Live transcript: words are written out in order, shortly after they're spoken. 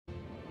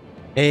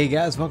Hey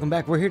guys, welcome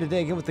back. We're here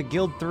today again with the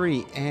Guild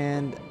 3,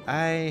 and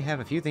I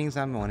have a few things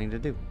I'm wanting to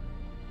do.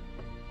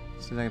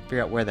 See if I can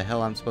figure out where the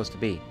hell I'm supposed to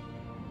be.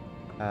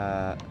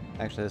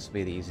 Actually, this will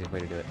be the easiest way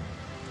to do it.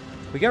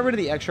 We got rid of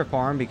the extra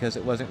farm because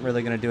it wasn't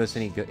really going to do us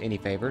any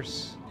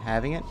favors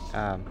having it.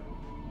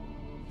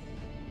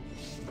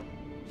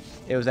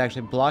 It was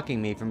actually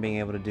blocking me from being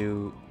able to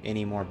do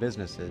any more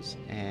businesses,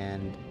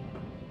 and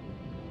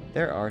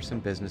there are some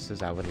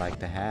businesses I would like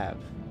to have.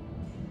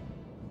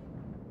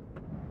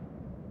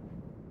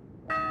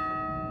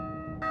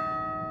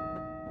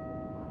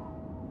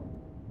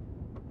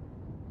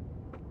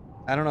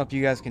 I don't know if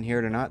you guys can hear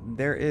it or not.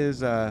 There is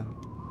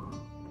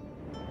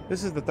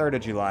this is the 3rd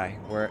of July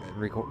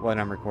when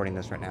I'm recording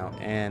this right now,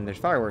 and there's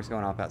fireworks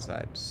going off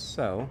outside.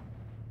 So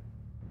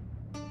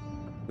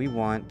we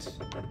want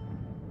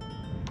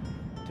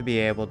to be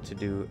able to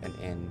do an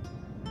inn.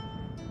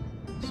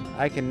 So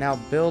I can now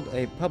build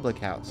a public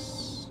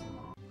house,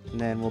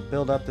 and then we'll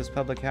build up this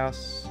public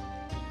house.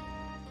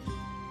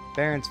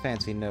 Baron's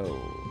Fancy, no.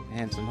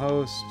 Handsome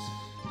Host,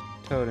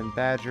 Toad and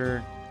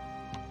Badger.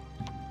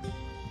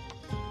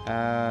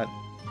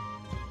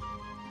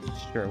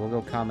 Sure, we'll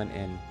go Common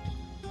Inn.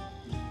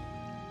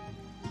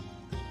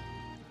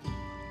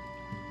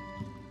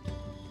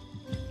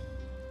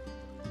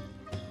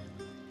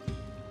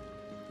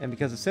 And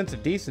because a sense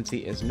of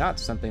decency is not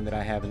something that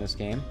I have in this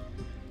game,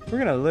 we're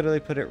gonna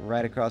literally put it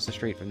right across the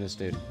street from this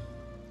dude.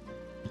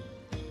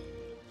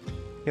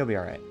 He'll be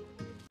alright.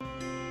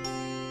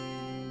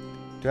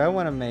 Do I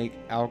want to make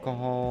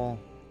alcohol?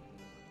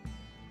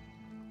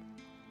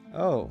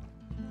 Oh.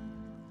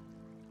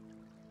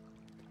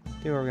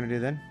 Do what we're gonna do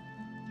then.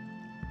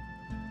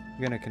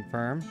 You're gonna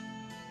confirm.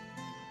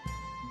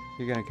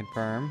 You're gonna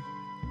confirm.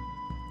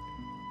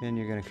 Then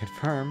you're gonna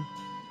confirm.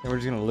 And we're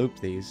just gonna loop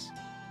these.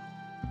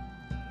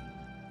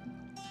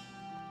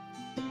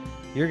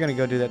 You're gonna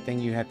go do that thing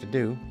you have to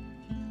do.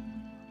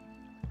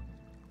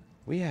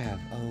 We have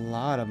a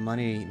lot of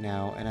money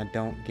now, and I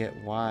don't get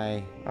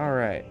why.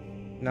 Alright.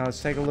 Now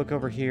let's take a look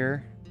over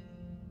here.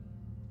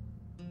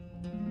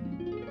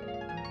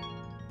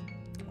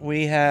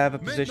 We have a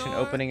position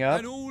opening up.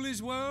 And all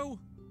is well.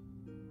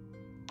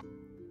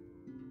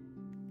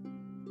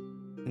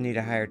 You need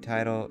a higher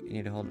title. You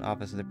need to hold an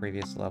office at the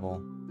previous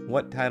level.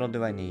 What title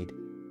do I need?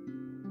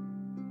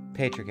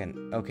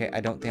 Patron. Okay, I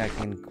don't think I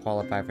can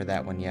qualify for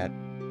that one yet.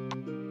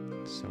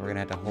 So we're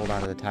gonna have to hold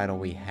on to the title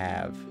we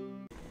have.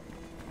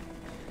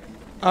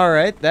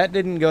 Alright, that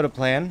didn't go to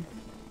plan.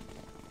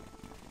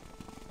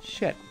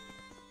 Shit.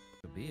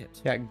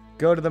 Yeah,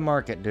 go to the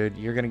market, dude.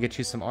 You're gonna get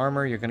you some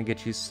armor. You're gonna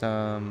get you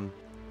some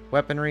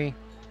weaponry.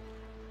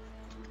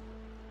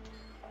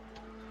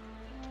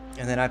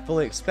 And then I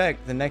fully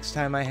expect the next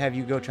time I have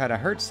you go try to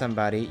hurt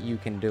somebody, you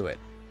can do it.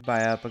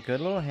 Buy up a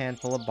good little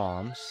handful of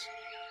bombs.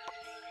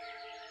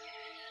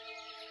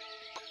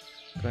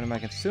 Go into my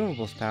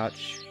consumables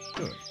pouch.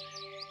 Good.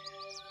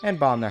 And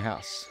bomb their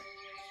house.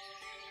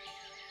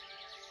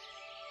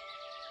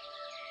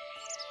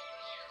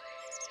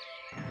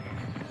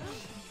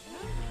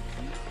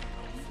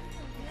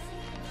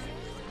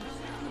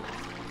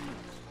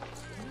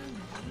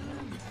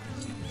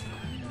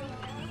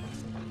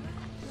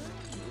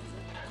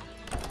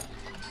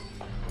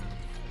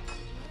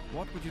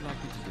 What would you like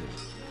me to do?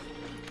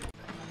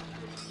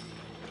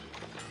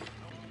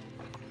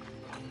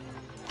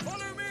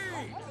 Follow me!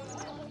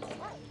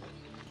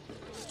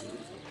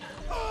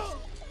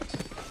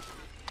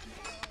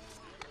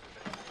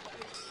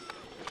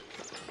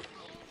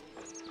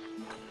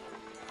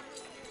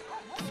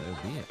 So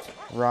be it.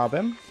 Rob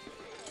him.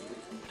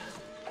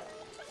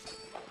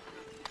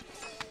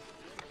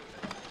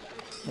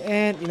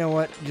 And you know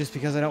what? Just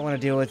because I don't want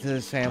to deal with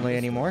his family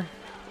anymore.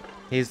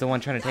 He's the one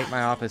trying to take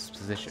my office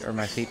position or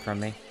my seat from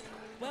me.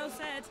 Well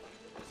said.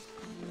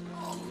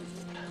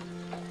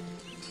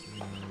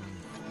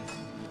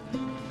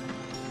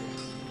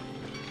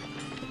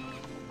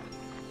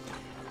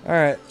 All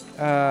right.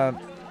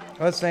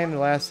 Let's name the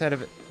last head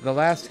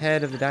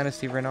of the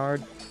dynasty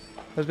Renard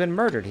has been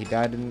murdered. He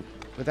died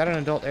without an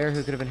adult heir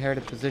who could have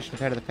inherited the position of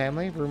head of the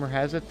family. Rumor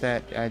has it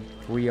that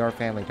we are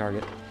family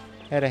target.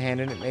 Had a hand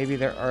in it. Maybe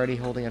they're already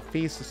holding a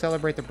feast to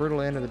celebrate the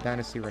brutal end of the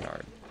dynasty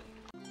Renard.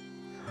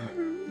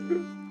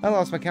 I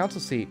lost my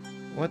council seat.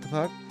 What the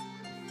fuck?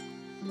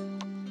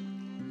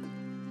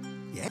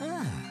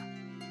 Yeah,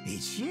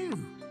 it's you.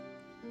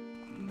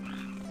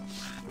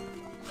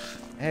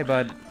 Hey,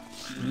 bud.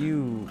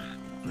 You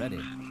Ready.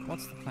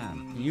 What's the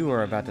plan?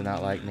 are about to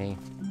not like me.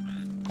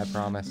 I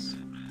promise.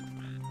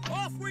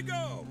 Off we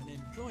go! An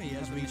employee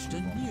has reached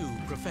a new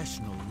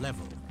professional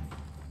level.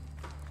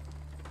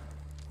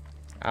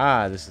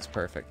 Ah, this is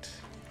perfect.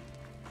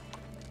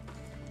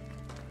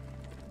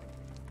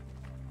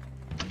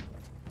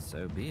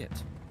 So be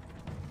it.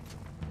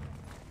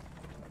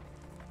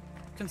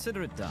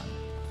 Consider it done.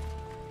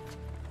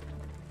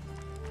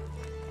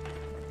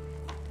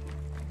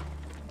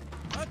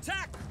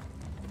 Attack!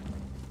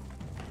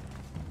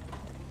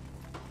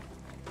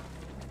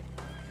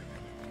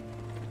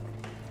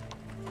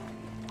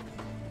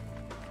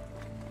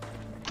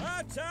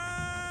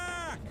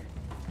 Attack!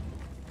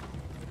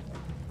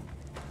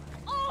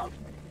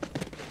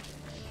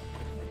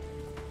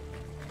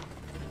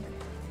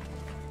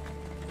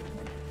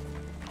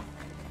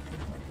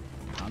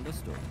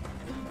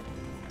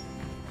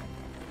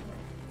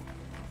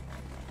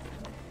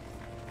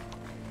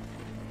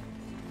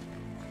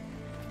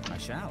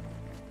 shall.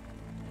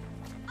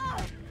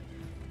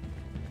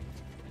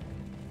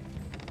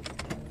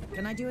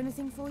 Can I do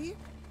anything for you?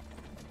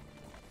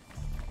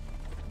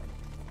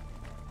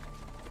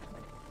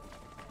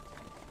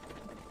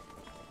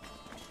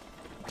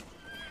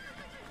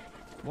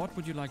 What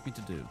would you like me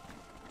to do?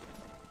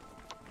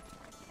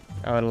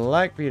 I would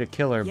like for you to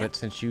kill her, Yep. but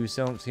since you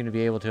don't seem to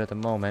be able to at the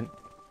moment...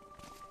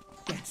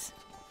 Yes.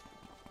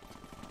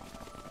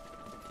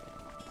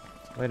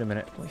 Wait a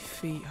minute. My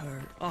feet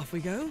hurt. Off we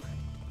go.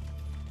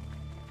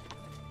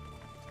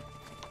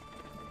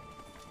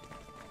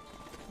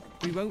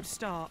 We won't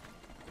start.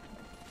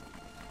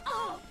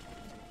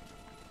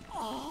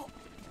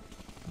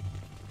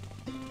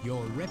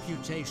 Your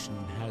reputation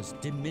has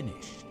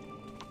diminished.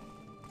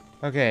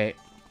 Okay.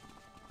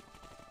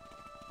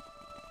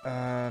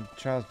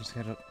 Trials were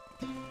scheduled.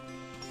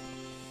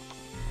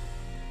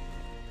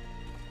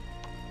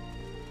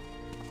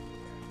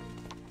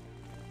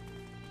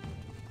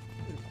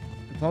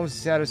 Diplomacy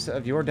status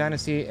of your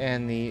dynasty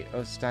and the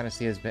Os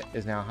dynasty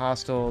is now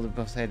hostile. The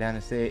Bose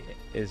dynasty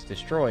is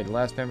destroyed. The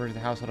last members of the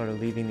household are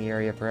leaving the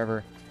area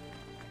forever.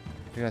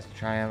 You have to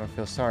try him or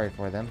feel sorry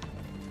for them.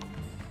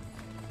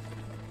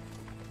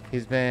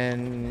 He's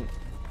been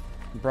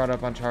brought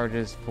up on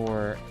charges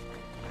for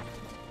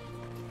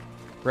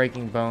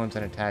breaking bones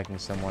and attacking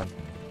someone.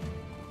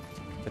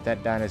 But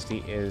that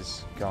dynasty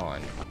is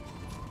gone.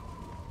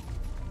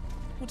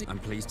 I'm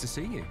pleased to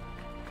see you.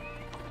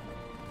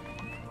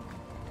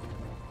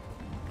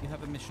 You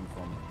have a mission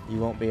for me. You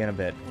won't be in a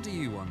bit. What do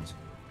you want?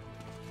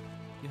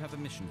 You have a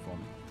mission for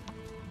me.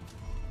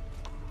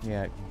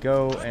 Yeah,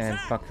 go and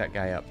fuck that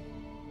guy up.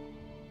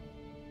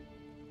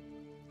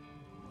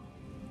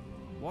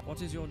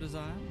 What is your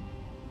desire?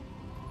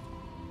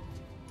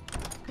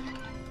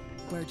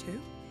 Where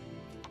to?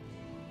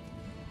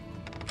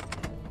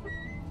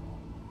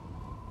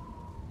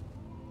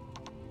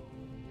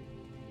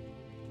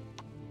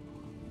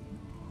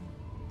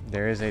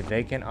 There is a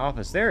vacant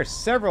office. There are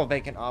several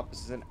vacant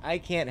offices, and I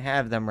can't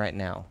have them right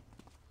now.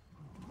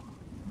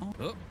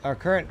 Oh. Our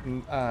current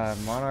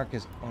monarch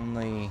is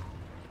only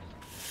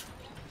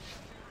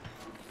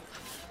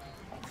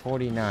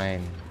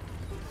 49.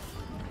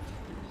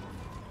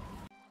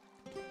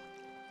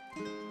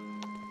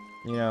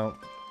 You know,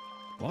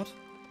 What?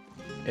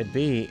 it'd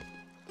be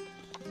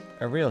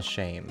a real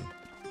shame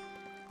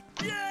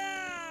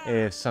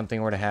if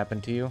something were to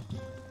happen to you.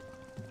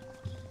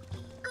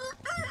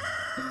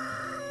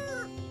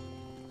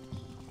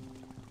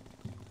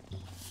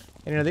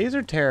 You know, these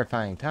are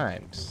terrifying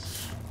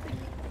times.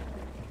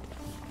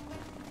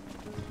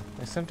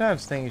 Like,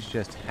 sometimes things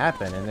just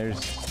happen and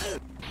there's...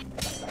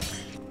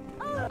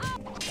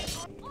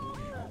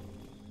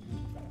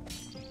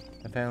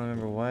 A family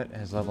member what?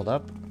 Has leveled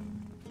up?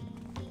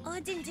 Oh, I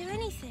didn't do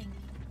anything.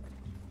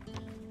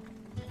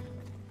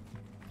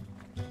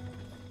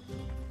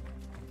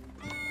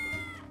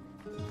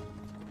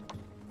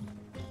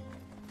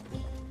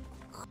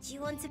 Do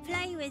you want to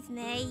play with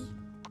me?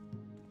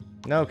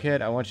 No,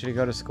 kid, I want you to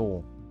go to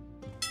school.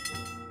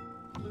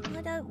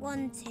 I don't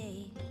want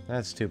to.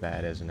 That's too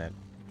bad, isn't it?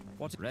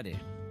 What's ready?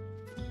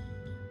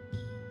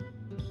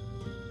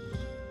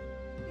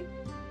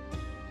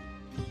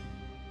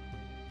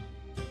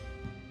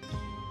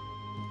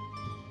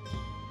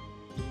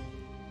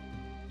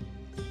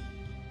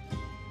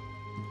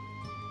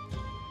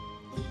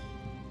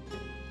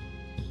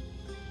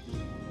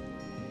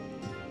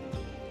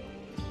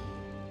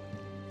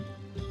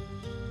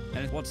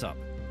 And what's up?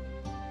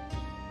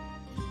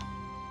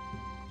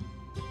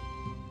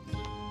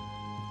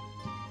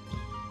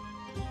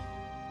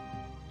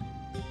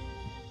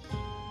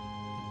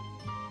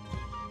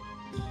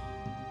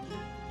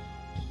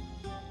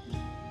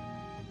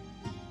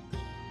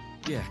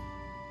 Yeah.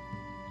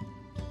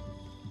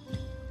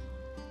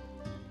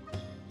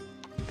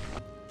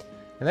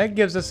 And that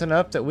gives us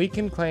enough that we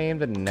can claim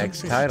the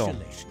next title.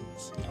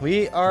 Congratulations.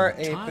 We are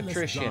a Your tireless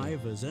patrician.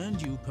 drive has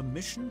earned you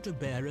permission to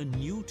bear a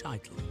new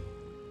title.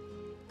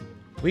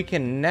 We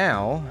can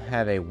now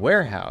have a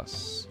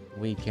warehouse.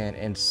 We can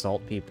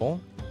insult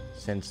people,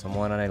 send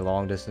someone on a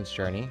long-distance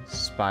journey,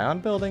 spy on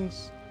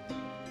buildings,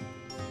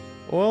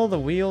 oil the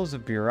wheels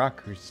of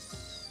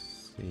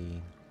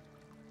bureaucracy,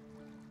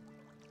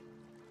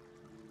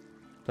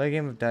 play a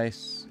game of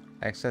dice,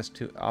 access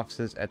to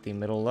offices at the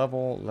middle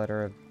level,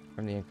 letter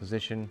from the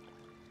Inquisition.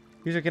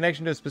 Use your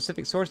connection to a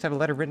specific source to have a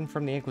letter written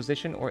from the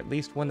Inquisition, or at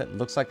least one that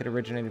looks like it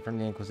originated from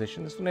the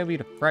Inquisition. This will enable you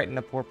to frighten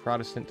a poor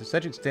Protestant to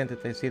such extent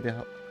that they see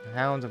the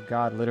hounds of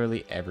God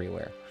literally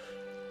everywhere.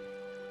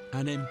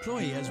 An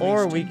employee has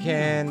Or reached we a new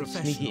can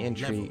professional sneaky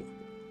entry. level.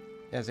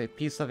 As a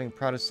peace-loving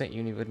Protestant,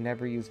 you would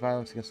never use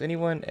violence against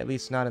anyone, at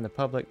least not in the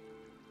public.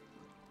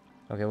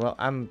 Okay, well,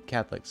 I'm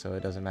Catholic, so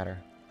it doesn't matter.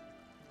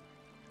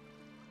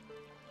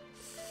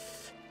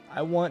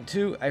 I want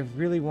to. I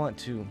really want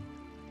to.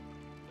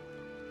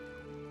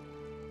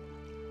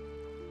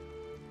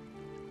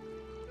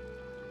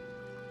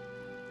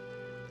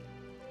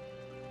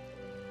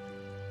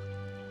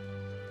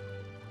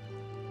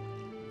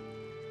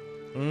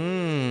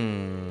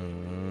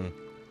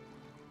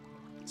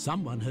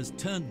 Someone has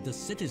turned the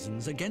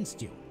citizens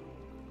against you.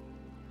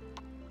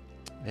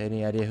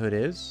 Any idea who it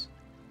is?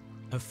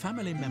 A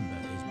family member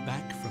is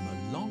back from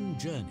a long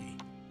journey.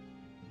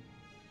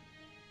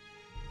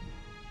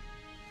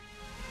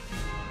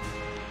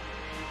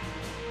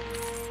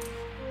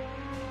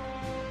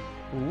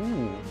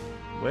 Ooh,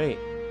 wait.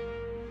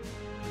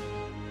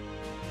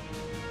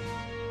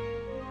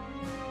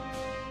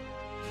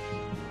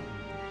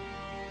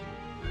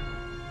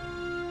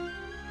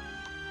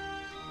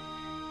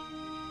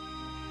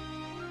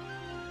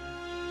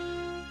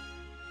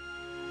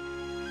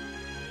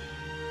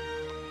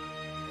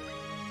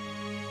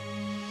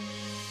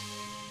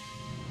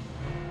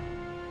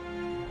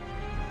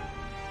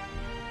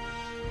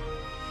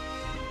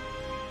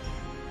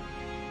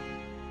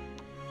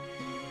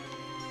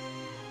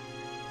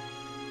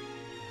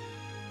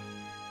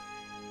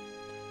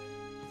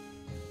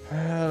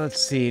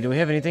 Let's see. Do we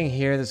have anything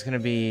here that's going to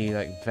be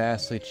like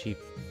vastly cheap?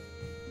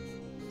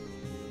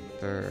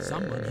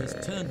 Someone has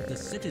turned the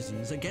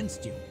citizens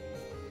against you.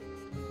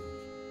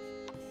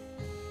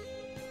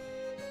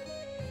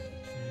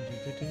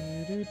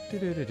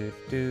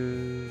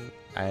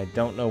 I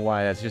don't know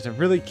why. That's just a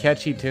really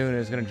catchy tune.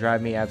 It's going to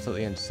drive me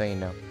absolutely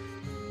insane now.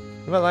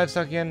 What about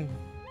livestock again?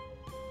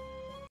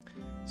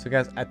 So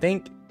guys, I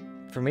think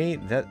for me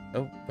that...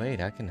 Oh,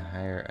 wait. I can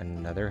hire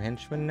another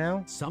henchman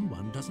now?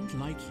 Someone doesn't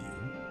like you.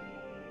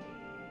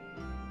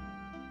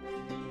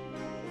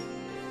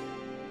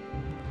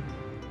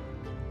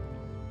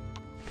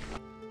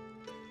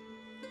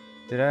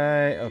 Did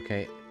I?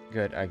 Okay,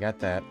 good. I got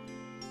that.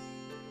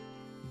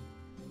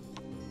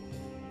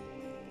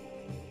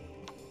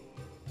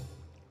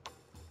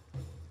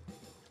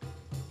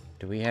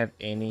 Do we have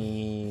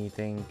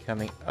anything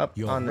coming up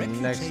Your on the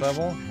next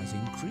level? has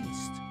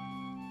increased.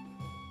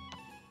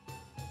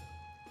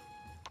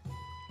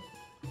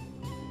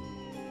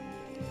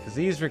 Because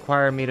these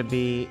require me to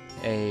be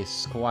a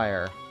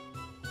squire.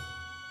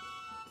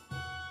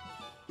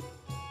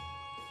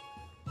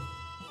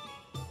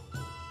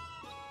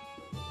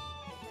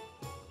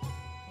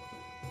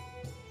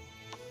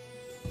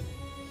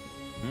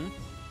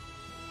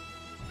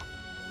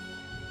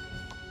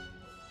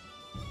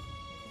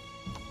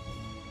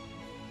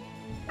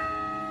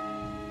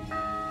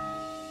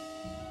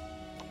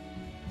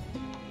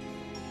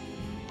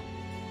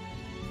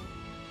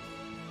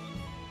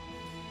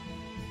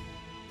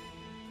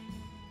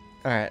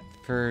 Alright,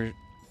 for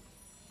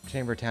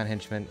Chamber Town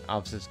Henchman,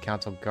 Offices,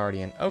 Council,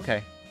 Guardian.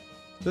 Okay.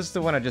 This is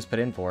the one I just put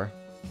in for.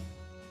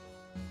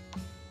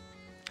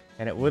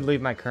 And it would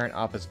leave my current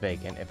office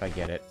vacant if I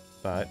get it,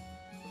 but...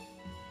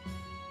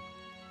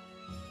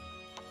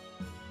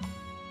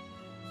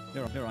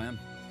 Here I am.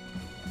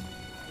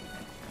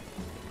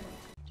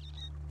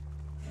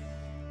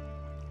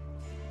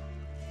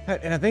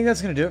 Alright, and I think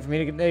that's going to do it for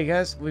me today,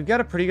 guys. We've got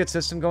a pretty good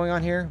system going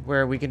on here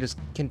where we can just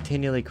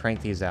continually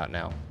crank these out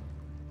now.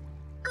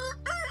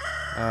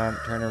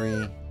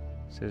 Turnery,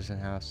 Citizen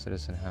House,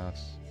 Citizen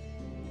House.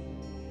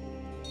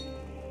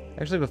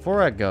 Actually,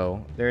 before I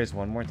go, there is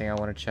one more thing I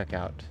want to check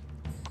out.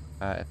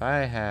 If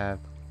I have...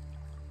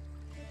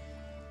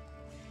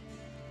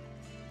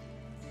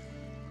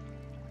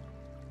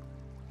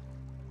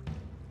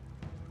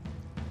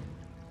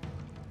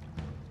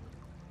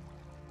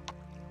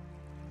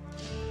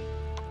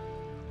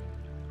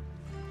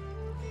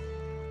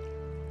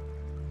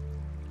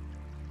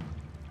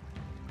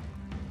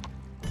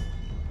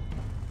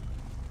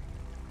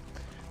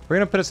 We're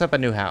going to put us up a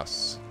new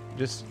house.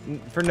 Just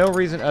for no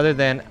reason other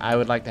than I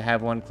would like to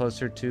have one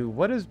closer to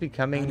what is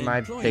becoming my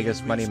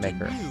biggest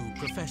moneymaker. New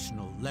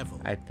professional level.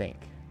 I think.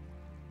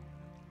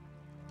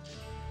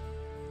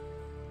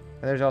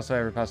 And there's also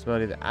every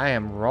possibility that I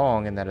am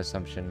wrong in that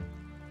assumption.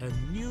 A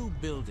new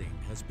building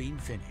has been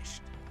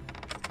finished.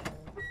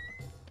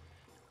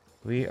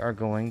 We are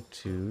going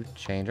to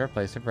change our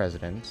place of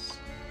residence.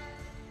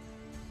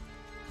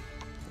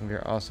 And we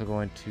are also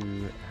going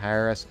to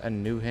hire us a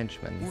new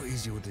henchman. What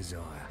is your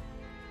desire?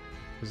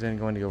 Who's then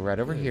going to go right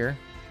over here.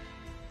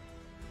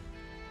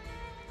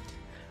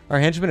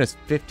 Our henchman is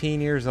 15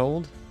 years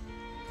old.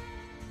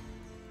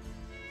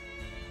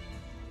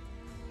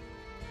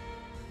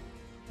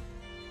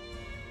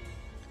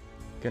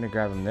 Gonna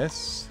grab him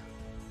this.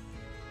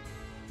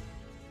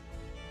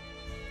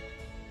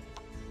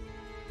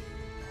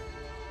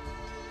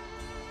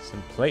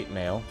 Some plate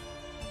mail.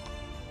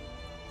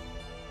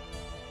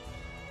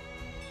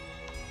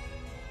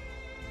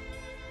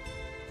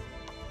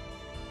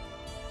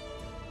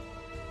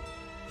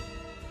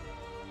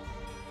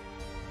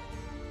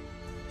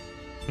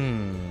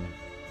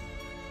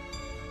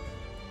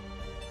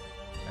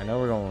 I know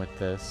we're going with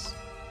this.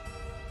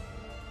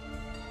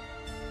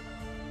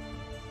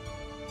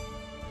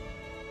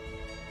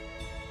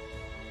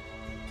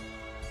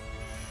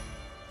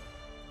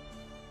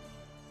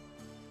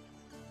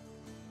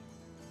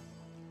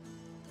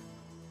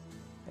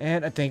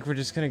 And I think we're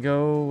just gonna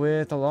go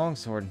with a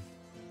longsword.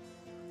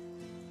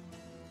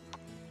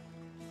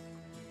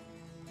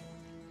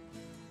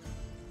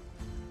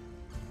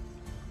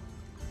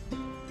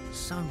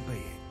 So be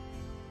it.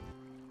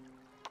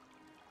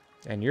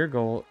 And your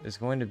goal is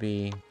going to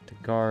be to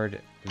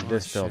guard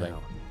this building. I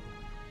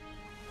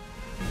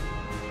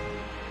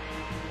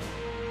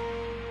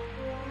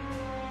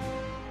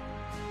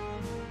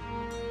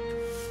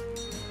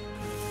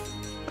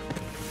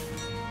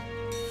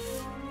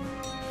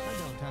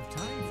don't have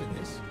time for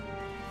this.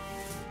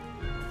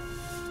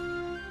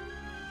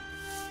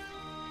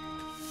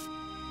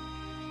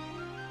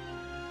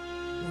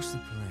 What's the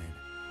plan?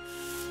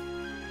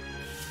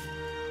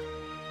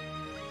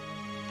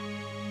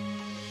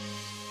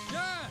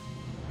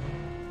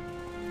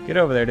 Get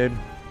over there, dude.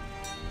 What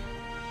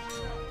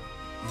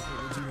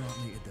would you like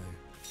me to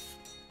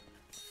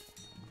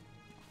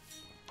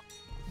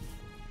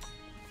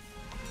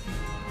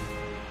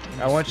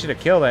do? I want you to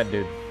kill that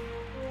dude.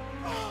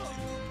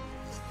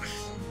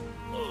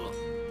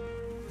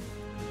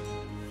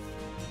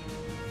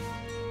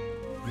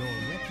 Your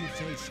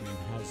reputation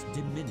has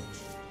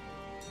diminished.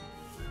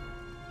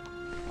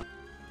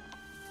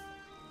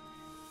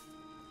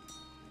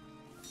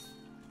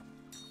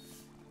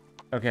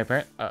 Okay,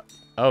 apparently.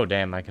 Oh,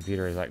 damn, my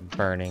computer is like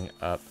burning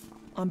up.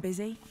 I'm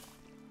busy.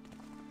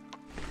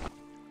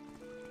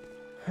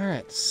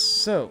 Alright,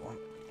 so.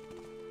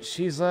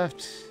 She's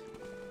left.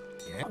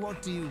 Yeah.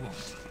 What do you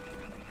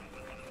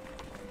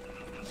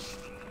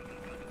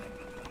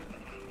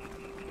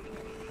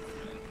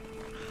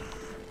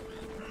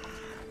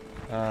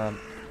want?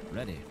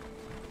 Ready.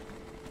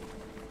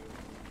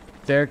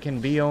 There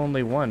can be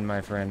only one,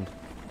 my friend.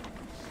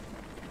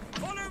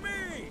 Follow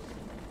me!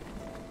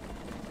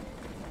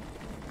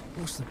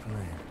 What's the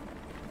plan?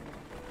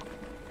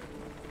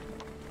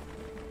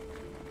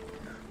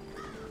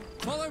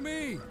 Follow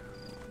me!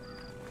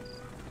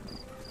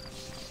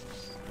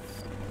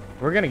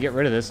 We're gonna get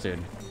rid of this dude.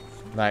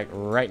 Like,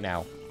 right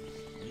now.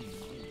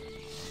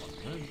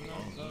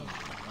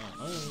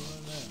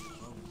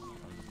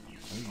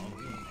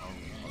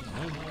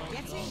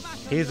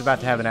 He's about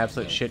to have an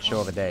absolute shit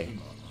show of a day.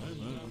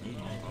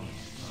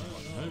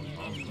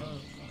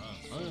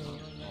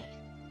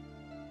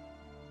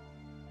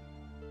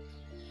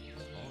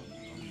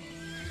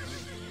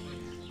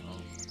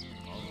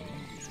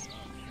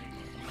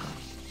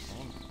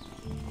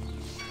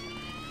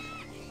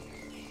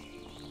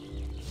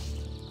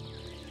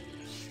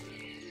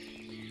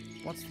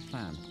 What's the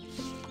plan?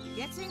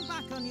 Getting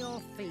back on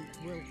your feet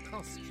will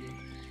cost you.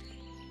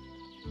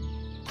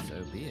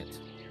 So be it.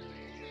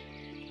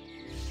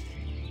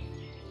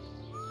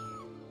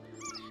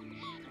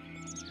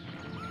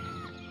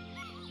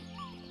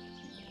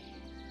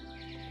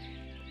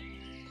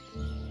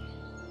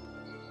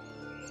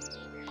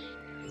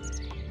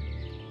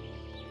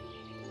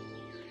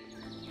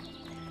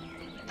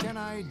 Can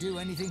I do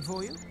anything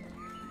for you?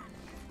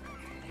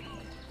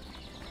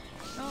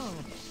 Oh,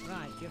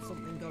 right, you have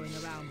something going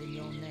around in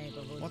your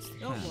neighbourhood. What's the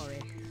Don't plan? worry,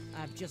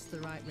 I've just the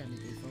right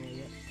remedy for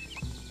you.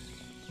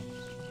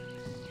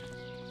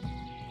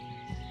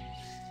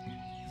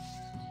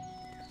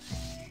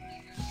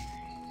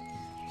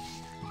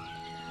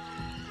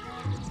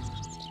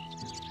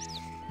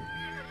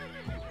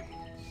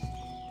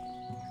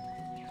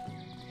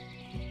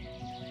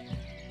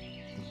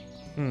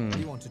 Do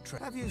you want to try?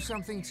 Have you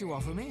something to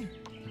offer me?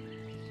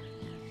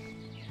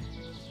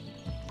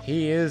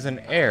 He is an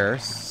heir,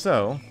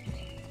 so.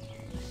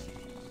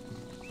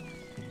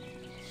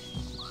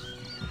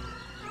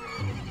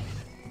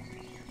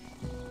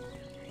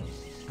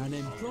 An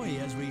employee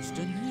has reached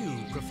a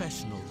new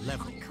professional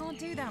level. I can't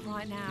do that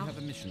right You now. have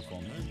a mission for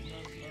me?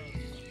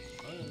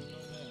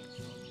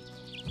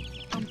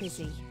 I'm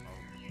busy.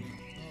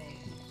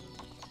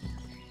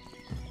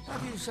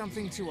 Have you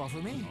something to offer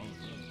me?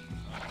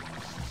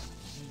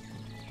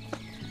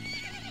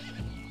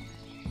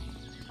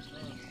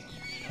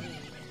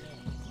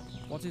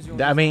 What is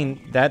your I mean,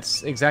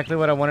 that's exactly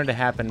what I wanted to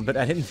happen, but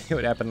I didn't think it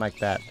would happen like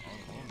that.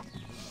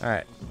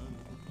 Alright.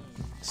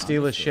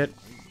 Steal his shit.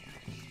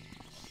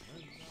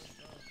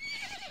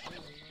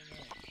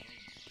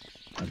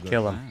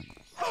 Kill him.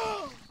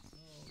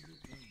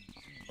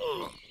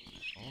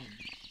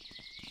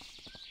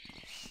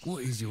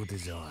 What is your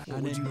desire?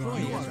 An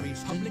employee has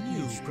reached a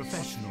new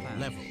professional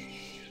level.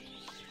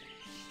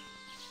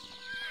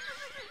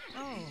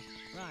 Oh,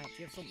 right,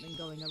 you have something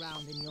going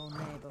around in your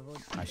neighbourhood.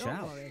 I Don't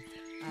shall. worry,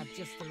 I've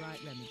just the right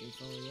remedy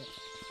for you.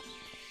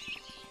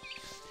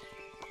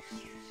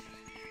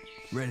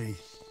 Ready.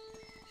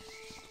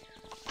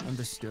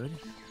 Understood.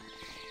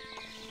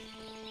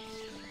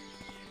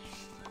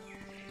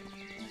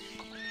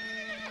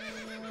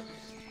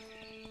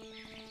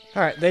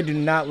 Alright, they do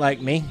not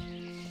like me.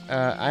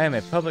 I am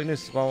a public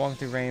nuisance while walking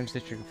through Reims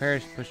district of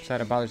parish. Push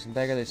aside a bothersome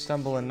beggar. They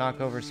stumble and knock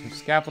over some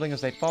scaffolding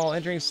as they fall,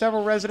 injuring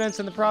several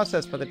residents in the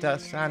process. By the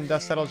time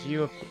dust settles,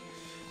 you have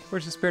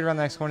pushed the spirit around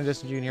the next corner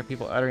distance. You can hear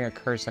people uttering a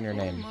curse on your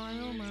name.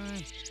 Oh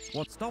my.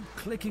 What? Stop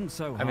clicking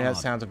so hard. I mean, that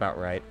sounds about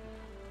right.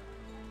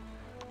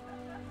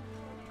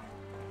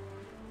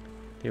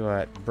 Do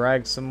what?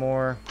 Brag some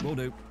more. Will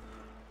do.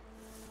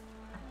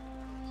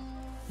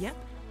 Yep.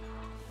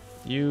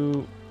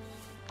 You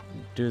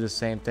do the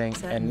same thing.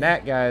 Certainly. And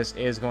that, guys,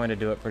 is going to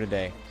do it for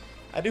today.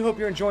 I do hope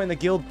you're enjoying the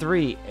Guild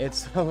 3.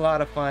 It's a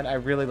lot of fun. I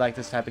really like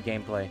this type of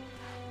gameplay.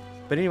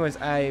 But anyways,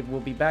 I will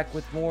be back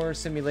with more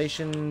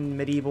simulation,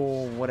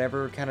 medieval,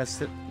 whatever kind of,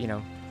 you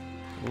know,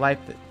 life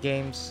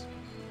games.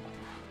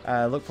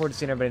 Look forward to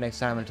seeing everybody next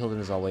time. Until then,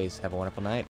 as always, have a wonderful night.